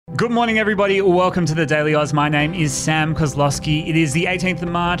Good morning, everybody. Welcome to the Daily Oz. My name is Sam Kozlowski. It is the 18th of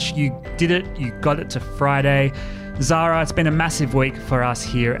March. You did it. You got it to Friday. Zara, it's been a massive week for us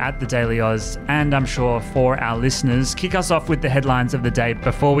here at the Daily Oz, and I'm sure for our listeners. Kick us off with the headlines of the day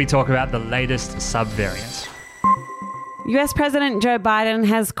before we talk about the latest subvariant. US President Joe Biden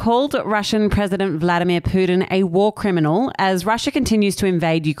has called Russian President Vladimir Putin a war criminal as Russia continues to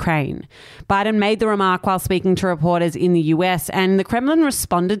invade Ukraine. Biden made the remark while speaking to reporters in the US, and the Kremlin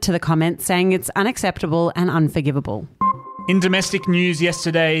responded to the comment saying it's unacceptable and unforgivable. In domestic news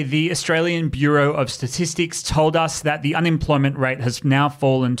yesterday, the Australian Bureau of Statistics told us that the unemployment rate has now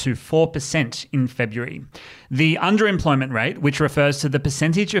fallen to 4% in February. The underemployment rate, which refers to the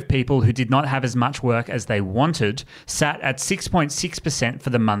percentage of people who did not have as much work as they wanted, sat at 6.6%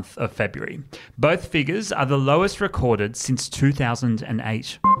 for the month of February. Both figures are the lowest recorded since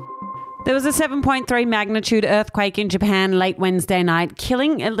 2008. There was a 7.3 magnitude earthquake in Japan late Wednesday night,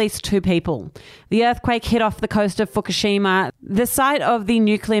 killing at least 2 people. The earthquake hit off the coast of Fukushima, the site of the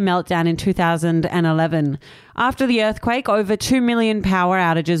nuclear meltdown in 2011. After the earthquake, over 2 million power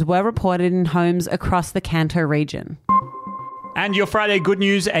outages were reported in homes across the Kanto region. And your Friday good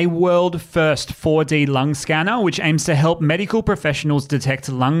news, a world-first 4D lung scanner, which aims to help medical professionals detect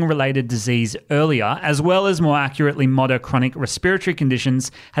lung-related disease earlier, as well as more accurately monitor chronic respiratory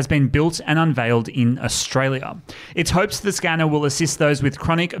conditions, has been built and unveiled in Australia. It's hoped the scanner will assist those with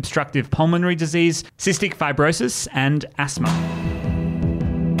chronic obstructive pulmonary disease, cystic fibrosis, and asthma.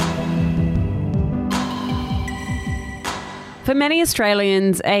 For many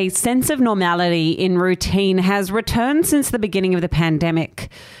Australians, a sense of normality in routine has returned since the beginning of the pandemic.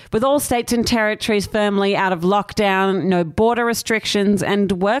 With all states and territories firmly out of lockdown, no border restrictions,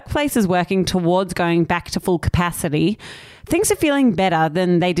 and workplaces working towards going back to full capacity, things are feeling better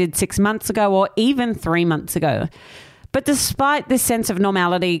than they did 6 months ago or even 3 months ago. But despite this sense of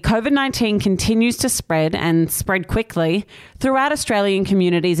normality, COVID-19 continues to spread, and spread quickly, throughout Australian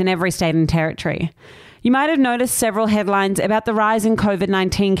communities in every state and territory. You might have noticed several headlines about the rise in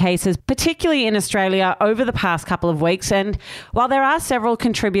COVID-19 cases, particularly in Australia, over the past couple of weeks. And while there are several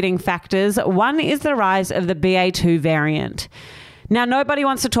contributing factors, one is the rise of the BA2 variant. Now, nobody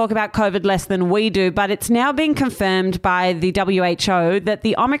wants to talk about COVID less than we do, but it's now been confirmed by the WHO that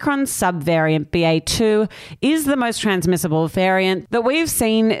the Omicron subvariant BA2 is the most transmissible variant that we've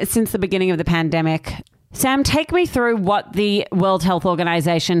seen since the beginning of the pandemic. Sam, take me through what the World Health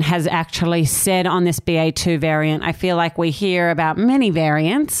Organization has actually said on this BA2 variant. I feel like we hear about many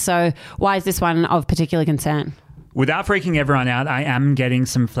variants, so why is this one of particular concern? Without freaking everyone out, I am getting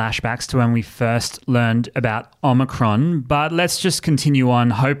some flashbacks to when we first learned about Omicron, but let's just continue on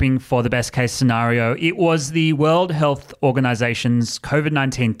hoping for the best case scenario. It was the World Health Organization's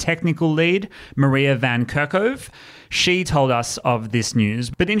COVID-19 technical lead, Maria Van Kerkhove. She told us of this news.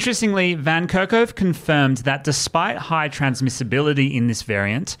 But interestingly, Van Kerkhove confirmed that despite high transmissibility in this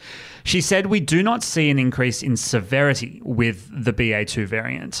variant, she said we do not see an increase in severity with the BA2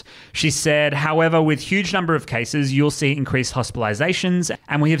 variant. She said, however, with huge number of cases, you'll see increased hospitalizations,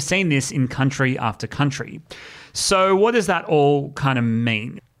 and we have seen this in country after country. So what does that all kind of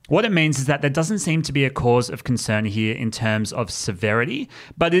mean? What it means is that there doesn't seem to be a cause of concern here in terms of severity,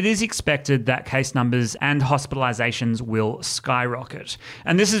 but it is expected that case numbers and hospitalizations will skyrocket.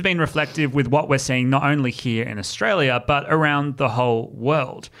 And this has been reflective with what we're seeing not only here in Australia, but around the whole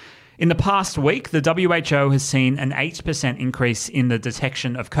world. In the past week, the WHO has seen an 8% increase in the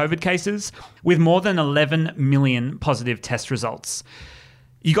detection of COVID cases, with more than 11 million positive test results.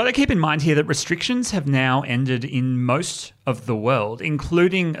 You got to keep in mind here that restrictions have now ended in most of the world,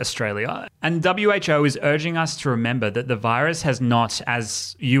 including Australia. And WHO is urging us to remember that the virus has not,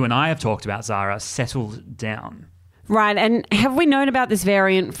 as you and I have talked about, Zara, settled down. Right. And have we known about this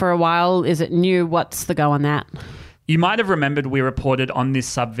variant for a while? Is it new? What's the go on that? You might have remembered we reported on this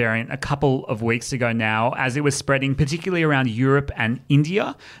subvariant a couple of weeks ago now as it was spreading, particularly around Europe and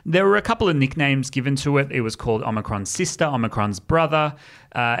India. There were a couple of nicknames given to it. It was called Omicron's sister, Omicron's brother.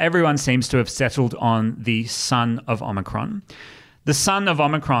 Everyone seems to have settled on the son of Omicron. The son of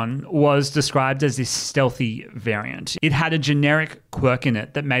Omicron was described as this stealthy variant. It had a generic quirk in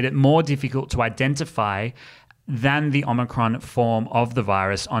it that made it more difficult to identify than the Omicron form of the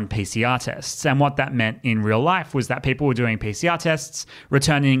virus on PCR tests. And what that meant in real life was that people were doing PCR tests,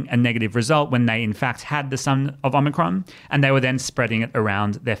 returning a negative result when they in fact had the son of Omicron, and they were then spreading it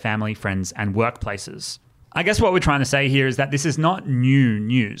around their family, friends, and workplaces. I guess what we're trying to say here is that this is not new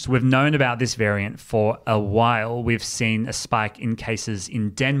news. We've known about this variant for a while. We've seen a spike in cases in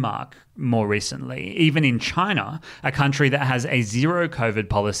Denmark more recently. Even in China, a country that has a zero COVID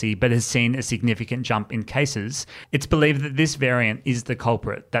policy but has seen a significant jump in cases, it's believed that this variant is the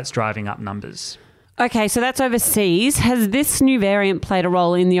culprit that's driving up numbers. Okay, so that's overseas. Has this new variant played a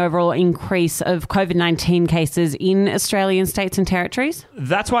role in the overall increase of COVID-19 cases in Australian states and territories?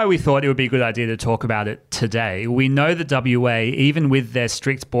 That's why we thought it would be a good idea to talk about it today. We know that WA, even with their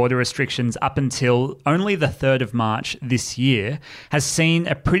strict border restrictions up until only the 3rd of March this year, has seen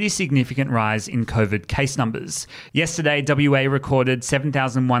a pretty significant rise in COVID case numbers. Yesterday, WA recorded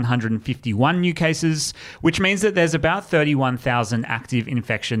 7,151 new cases, which means that there's about 31,000 active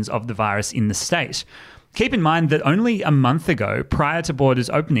infections of the virus in the state. Keep in mind that only a month ago, prior to borders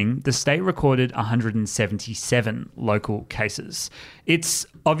opening, the state recorded 177 local cases. It's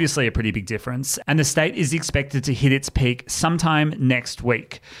obviously a pretty big difference, and the state is expected to hit its peak sometime next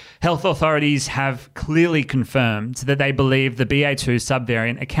week. Health authorities have clearly confirmed that they believe the BA2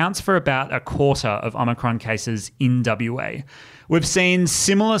 subvariant accounts for about a quarter of Omicron cases in WA. We've seen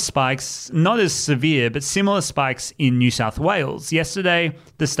similar spikes, not as severe, but similar spikes in New South Wales. Yesterday,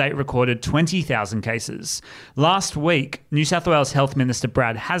 the state recorded 20,000 cases. Last week, New South Wales Health Minister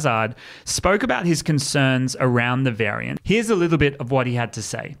Brad Hazzard spoke about his concerns around the variant. Here's a little bit of what he had to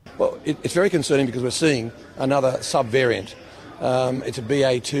say. Well, it's very concerning because we're seeing another subvariant. It's a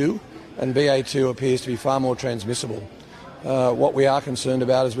BA2, and BA2 appears to be far more transmissible. What we are concerned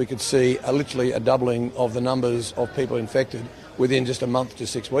about is we could see literally a doubling of the numbers of people infected within just a month to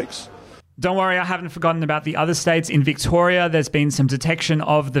 6 weeks. Don't worry, I haven't forgotten about the other states. In Victoria, there's been some detection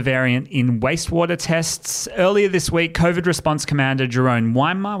of the variant in wastewater tests. Earlier this week, COVID Response Commander Jerome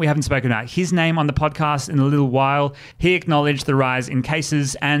Weimer, we haven't spoken about his name on the podcast in a little while, he acknowledged the rise in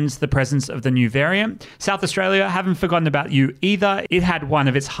cases and the presence of the new variant. South Australia, haven't forgotten about you either. It had one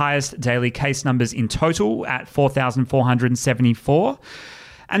of its highest daily case numbers in total at 4,474.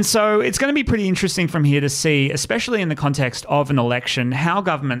 And so it's going to be pretty interesting from here to see, especially in the context of an election, how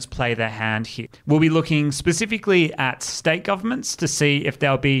governments play their hand here. We'll be looking specifically at state governments to see if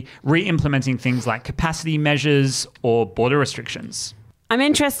they'll be re-implementing things like capacity measures or border restrictions. I'm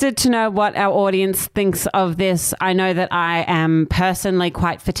interested to know what our audience thinks of this. I know that I am personally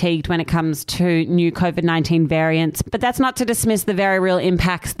quite fatigued when it comes to new COVID-19 variants, but that's not to dismiss the very real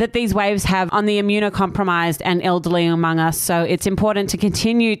impacts that these waves have on the immunocompromised and elderly among us. So it's important to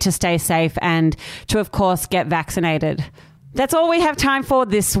continue to stay safe and to, of course, get vaccinated. That's all we have time for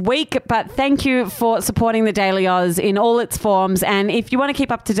this week, but thank you for supporting the Daily Oz in all its forms. And if you want to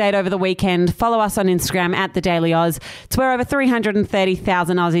keep up to date over the weekend, follow us on Instagram at the Daily Oz. It's where over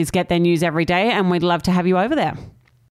 330,000 Aussies get their news every day, and we'd love to have you over there.